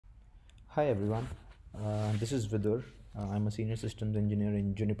Hi everyone, this is Vidur. I'm a senior systems engineer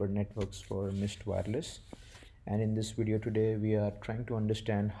in Juniper Networks for Mist Wireless. And in this video today, we are trying to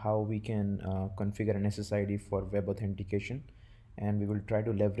understand how we can configure an SSID for web authentication. And we will try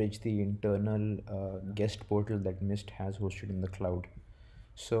to leverage the internal guest portal that Mist has hosted in the cloud.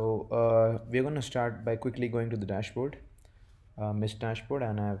 So we're going to start by quickly going to the dashboard, Mist dashboard,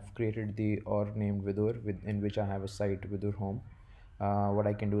 and I've created the org named Vidur, in which I have a site Vidur Home. What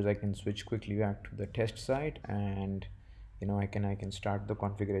I can do is I can switch quickly back to the test site, and I can start the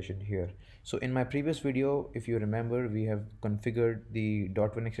configuration here. So in my previous video, if you remember, we have configured the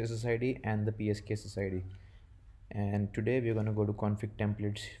 .1x SSID and the PSK SSID, and today we're going to go to config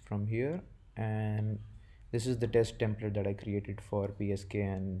templates from here, and this is the test template that I created for PSK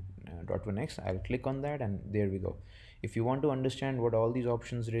and .1x. I'll click on that, and there we go. If you want to understand what all these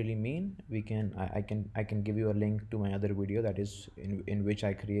options really mean, I can give you a link to my other video that is in which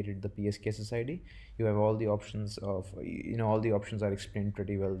I created the PSK SSID. You have all the options of all the options are explained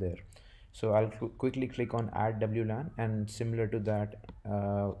pretty well there. So I'll quickly click on add WLAN, and similar to that,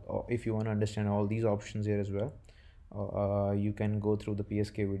 if you want to understand all these options here as well, you can go through the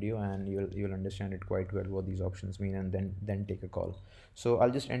PSK video and you'll understand it quite well what these options mean, and then take a call. So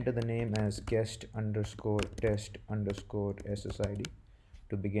I'll just enter the name as guest_test_SSID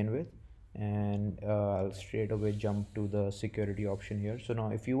to begin with, and I'll straight away jump to the security option here. So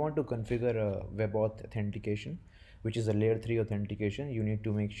now if you want to configure a web auth authentication, which is a layer 3 authentication, you need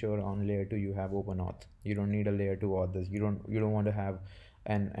to make sure on layer 2 you have open auth. You don't need a layer 2 auth. You don't want to have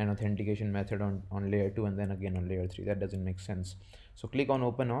an authentication method on layer 2 and then again on layer 3. That doesn't make sense. So click on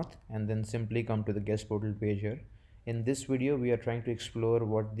open auth and then simply come to the guest portal page here. In this video we are trying to explore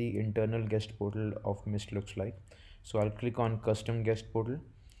what the internal guest portal of Mist looks like. So I'll click on custom guest portal,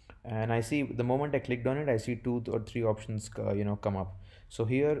 and I see the moment I clicked on it, I see 2 or 3 options come up. So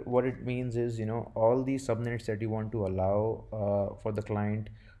here what it means is all the subnets that you want to allow for the client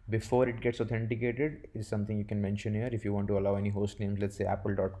before it gets authenticated is something you can mention here. If you want to allow any host names, let's say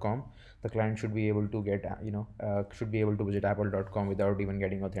apple.com, the client should be able to get should be able to visit apple.com without even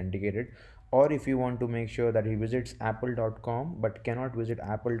getting authenticated. Or if you want to make sure that he visits apple.com but cannot visit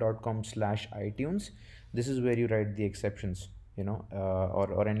apple.com/iTunes, this is where you write the exceptions,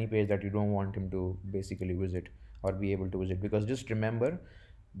 or any page that you don't want him to basically visit or be able to visit. Because just remember,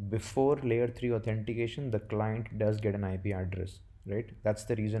 before layer 3 authentication, the client does get an IP address, right? That's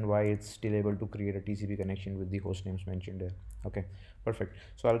the reason why it's still able to create a TCP connection with the host names mentioned there. Okay, perfect.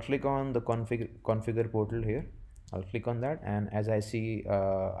 So I'll click on the configure portal here. I'll click on that, and as I see,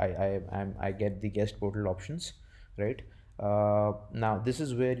 I get the guest portal options, right? Now this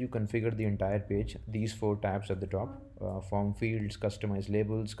is where you configure the entire page. These 4 tabs at the top, form fields, customize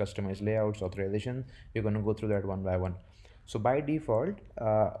labels, customize layouts, authorization. We're going to go through that one by one. So by default,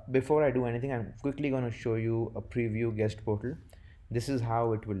 before I do anything, I'm quickly going to show you a preview guest portal. This is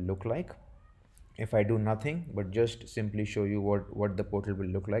how it will look like if I do nothing but just simply show you what the portal will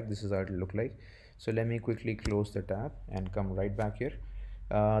look like. This is how it will look like. So let me quickly close the tab and come right back here.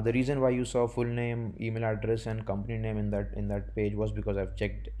 The reason why you saw full name, email address, and company name in that page was because I've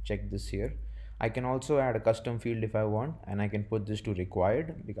checked this here. I can also add a custom field if I want, and I can put this to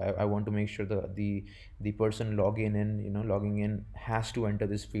required because I want to make sure the person logging in has to enter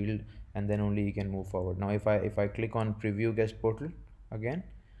this field, and then only he can move forward. Now if I click on preview guest portal again,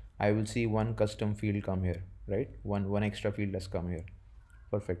 I will see one custom field come here, right? One extra field has come here.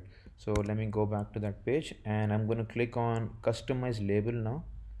 Perfect. So let me go back to that page, and I'm going to click on customize label now.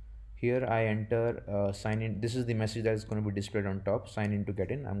 Here I enter sign in. This is the message that is going to be displayed on top, sign in to get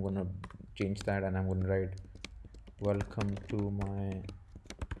in. I'm going to change that, and I'm going to write welcome to my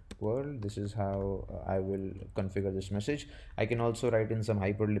world. This is how I will configure this message. I can also put in some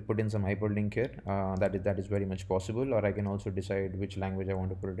hyperlink here. That is very much possible, or I can also decide which language I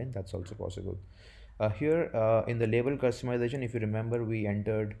want to put it in. That's also possible. Here in the label customization, if you remember, we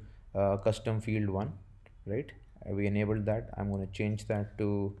entered custom field 1, right? We enabled that. I'm going to change that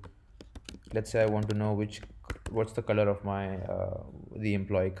to, let's say I want to know what's the color of my the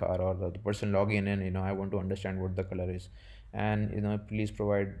employee car, or the person logging in. I want to understand what the color is, and please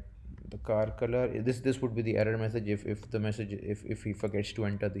provide the car color. This would be the error message if he forgets to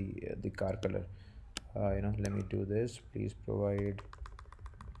enter the car color. Let me do this. Please provide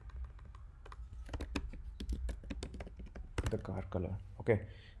the car color. Okay,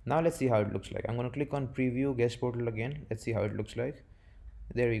 now let's see how it looks like. I'm going to click on preview guest portal again. Let's see how it looks like.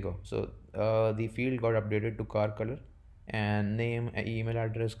 There we go. So the field got updated to car color, and name, email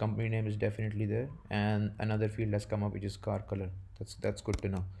address, company name is definitely there, and another field has come up which is car color. That's good to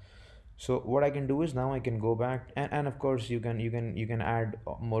know. So what I can do is now I can go back and of course you can add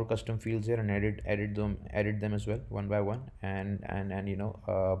more custom fields here and edit them as well one by one and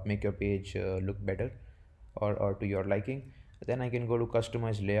make your page look better or to your liking. Then I can go to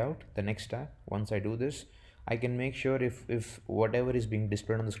customize layout, the next tab. Once I do this, I can make sure if whatever is being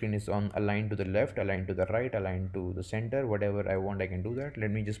displayed on the screen is on aligned to the left, aligned to the right, aligned to the center, whatever I want I can do that. Let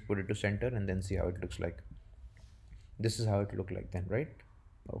me just put it to center and then see how it looks like. This is how it look like then, right?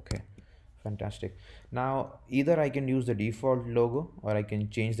 Okay, fantastic. Now either I can use the default logo or I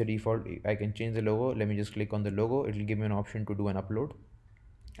can change the default. I can change the logo. Let me just click on the logo. It will give me an option to do an upload.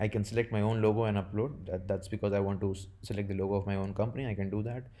 I can select my own logo and upload. That's because I want to select the logo of my own company. I can do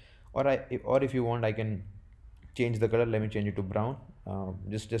that, or if you want, I can change the color. Let me change it to brown,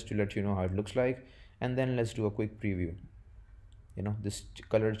 just to let you know how it looks like. And then let's do a quick preview. This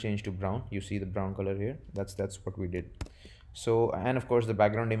color changed to brown. You see the brown color here. That's what we did. So, and of course the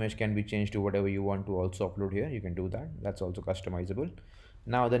background image can be changed to whatever you want to also upload here. You can do that. That's also customizable.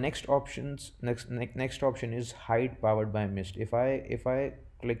 Now the next option is hide powered by Mist. If I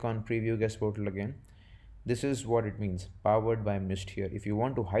click on preview guest portal again, this is what it means, powered by Mist here. If you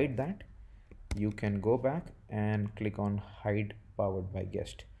want to hide that, you can go back and click on hide powered by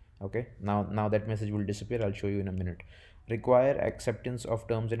guest. Okay, now that message will disappear. I'll show you in a minute. Require acceptance of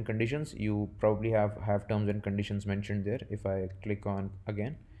terms and conditions. You probably have terms and conditions mentioned there. If I click on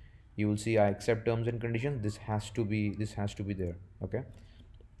again, you will see I accept terms and conditions. This has to be there. Okay,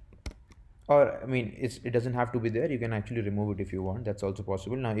 or I mean it doesn't have to be there. You can actually remove it if you want. That's also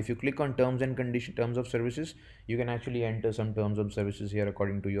possible. Now if you click on terms and condition, terms of services, you can actually enter some terms of services here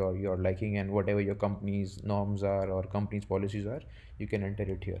according to your liking, and whatever your company's norms are or company's policies are, you can enter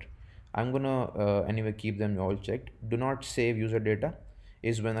it here. I'm gonna anyway keep them all checked. Do not save user data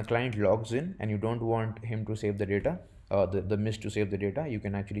is when a client logs in and you don't want him to save the data, the Mist to save the data. You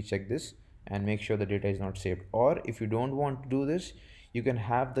can actually check this and make sure the data is not saved. Or if you don't want to do this, you can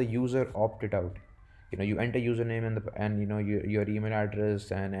have the user opt it out. You enter username and your email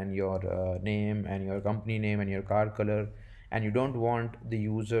address and your name and your company name and your car color, and you don't want the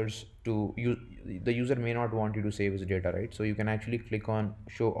users to the user may not want you to save his data, right? So you can actually click on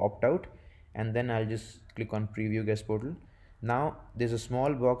show opt out, and then I'll just click on preview guest portal. Now there's a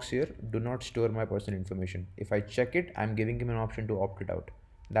small box here, do not store my personal information. If I check it, I'm giving him an option to opt it out.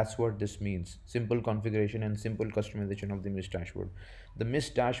 That's what this means. Simple configuration and simple customization of the Mist dashboard. The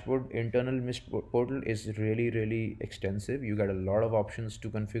Mist dashboard, internal Mist portal is really extensive. You got a lot of options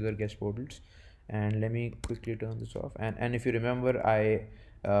to configure guest portals. And let me quickly turn this off. And if you remember, I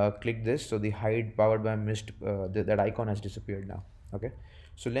clicked this, so the hide powered by Mist, that icon has disappeared now. Okay,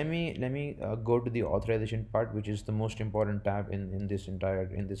 so let me go to the authorization part, which is the most important tab in this entire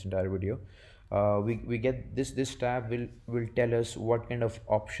video. We get this tab will tell us what kind of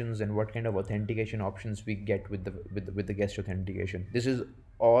options and what kind of authentication options we get with the guest authentication. This is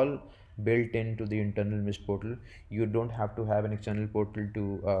all built into the internal Mist portal. You don't have to have an external portal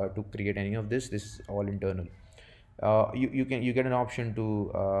to create any of this. This is all internal. You get an option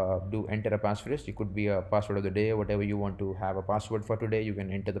to do enter a passphrase. It could be a password of the day, whatever you want to have a password for today. You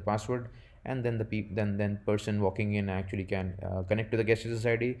can enter the password, and then the person walking in actually can connect to the guest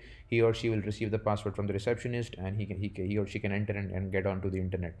SSID. He or she will receive the password from the receptionist, and he or she can enter and get onto the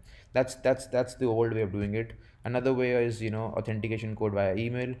internet. That's the old way of doing it. Another way is authentication code via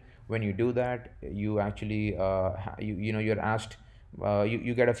email. When you do that, you actually you're asked.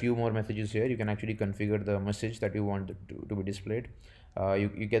 You get a few more messages here. You can actually configure the message that you want to be displayed.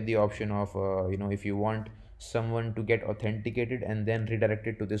 You get the option of if you want someone to get authenticated and then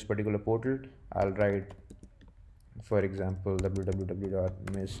redirected to this particular portal, I'll write, for example,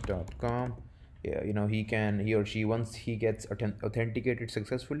 www.mist.com. he or she, once he gets authenticated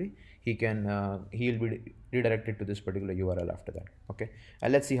successfully, he'll be redirected to this particular URL after that. Okay,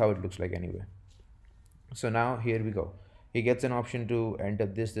 and let's see how it looks like anyway. So now here we go. He gets an option to enter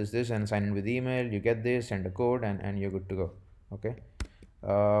this and sign in with email. You get this, send a code, and you're good to go. Okay,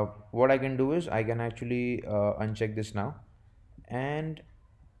 what I can do is I can actually uncheck this now, and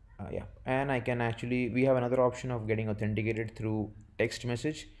and I can actually, we have another option of getting authenticated through text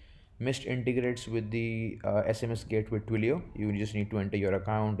message. Mist integrates with the SMS gateway Twilio. You just need to enter your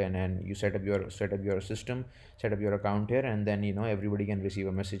account and you set up your system, set up your account here, and then everybody can receive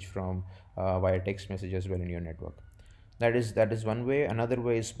a message from via text message as well in your network. That is one way. Another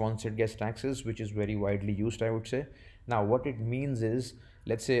way is sponsored guest access, which is very widely used, I would say. Now what it means is,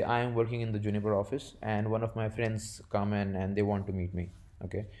 let's say I am working in the Juniper office and one of my friends come in and they want to meet me.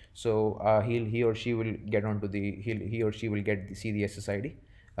 Okay, so he or she will get onto the he or she will see the SSID,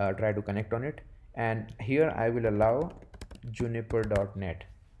 try to connect on it, and here I will allow juniper.net.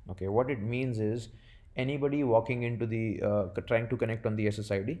 Okay, what it means is anybody walking into the trying to connect on the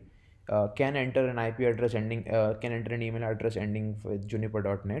SSID can enter an IP address ending can enter an email address ending with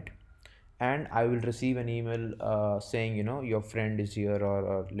juniper.net, and I will receive an email saying, you know, your friend is here,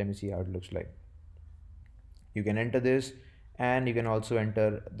 or let me see how it looks like. You can enter this, and you can also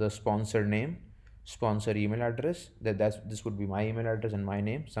enter the sponsor name, sponsor email address. This would be my email address and my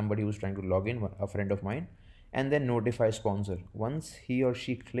name, somebody who's trying to log in, a friend of mine, and then notify sponsor. Once he or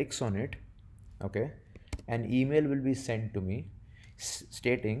she clicks on it, okay, an email will be sent to me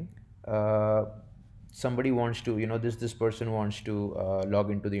stating uh, somebody wants to, you know, this person wants to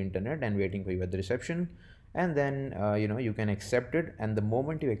log into the internet and waiting for you at the reception. And then you know, you can accept it, and the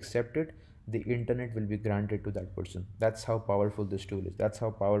moment you accept it, the internet will be granted to that person. That's how powerful this tool is. That's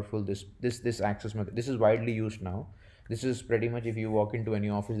how powerful this access method. This is widely used now. This is pretty much, if you walk into any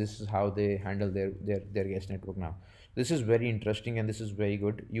office, this is how they handle their guest network now. This is very interesting, and this is very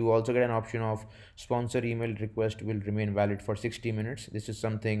good. You also get an option of sponsor email request will remain valid for 60 minutes. This is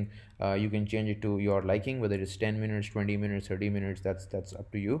something you can change it to your liking, whether it's 10 minutes, 20 minutes, 30 minutes. That's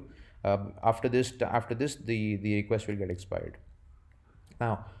up to you. After this, the request will get expired.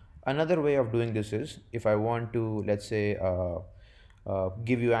 Now, another way of doing this is, if I want to, let's say,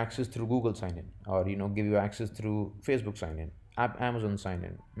 give you access through Google sign in, or, you know, give you access through Facebook sign in, Amazon sign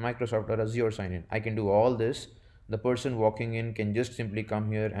in, Microsoft or Azure sign in, I can do all this. The person walking in can just simply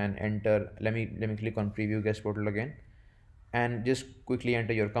come here and enter. Let me click on preview guest portal again, and just quickly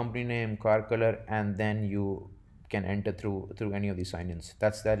enter your company name, car color, and then you can enter through any of these sign-ins.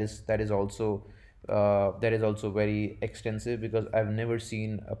 That is also very extensive, because I've never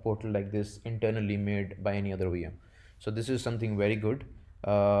seen a portal like this internally made by any other VM. So this is something very good.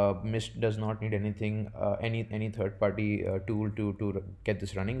 Mist does not need anything, any third-party tool to get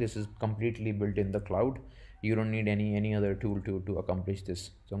this running. This is completely built in the cloud. You don't need any other tool to accomplish this.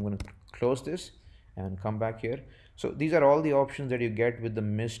 So I'm going to close this and come back here. So these are all the options that you get with the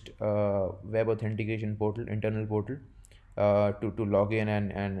Mist web authentication portal, internal portal, to log in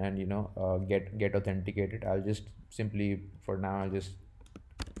and you know, get authenticated. I'll just simply, for now, I'll just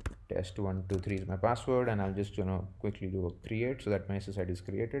test 123 is my password, and I'll just, you know, quickly do a create, so that my SSID is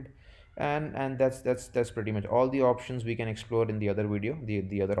created. And that's pretty much all the options we can explore in the other video,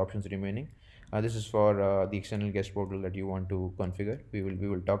 the other options remaining. This is for the external guest portal that you want to configure. We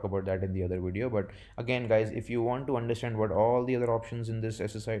will talk about that in the other video. But again, guys, if you want to understand what all the other options in this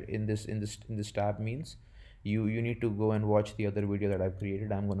SSID, in this tab means, you need to go and watch the other video that I've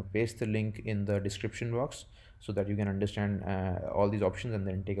created. I'm going to paste the link in the description box, so that you can understand all these options and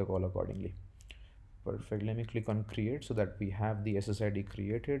then take a call accordingly. Perfect. Let me click on create, so that we have the SSID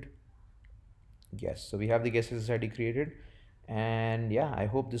created. Yes, so we have the guest SSID created. And yeah, I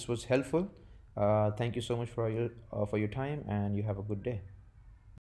hope this was helpful. Thank you so much for your time, and you have a good day.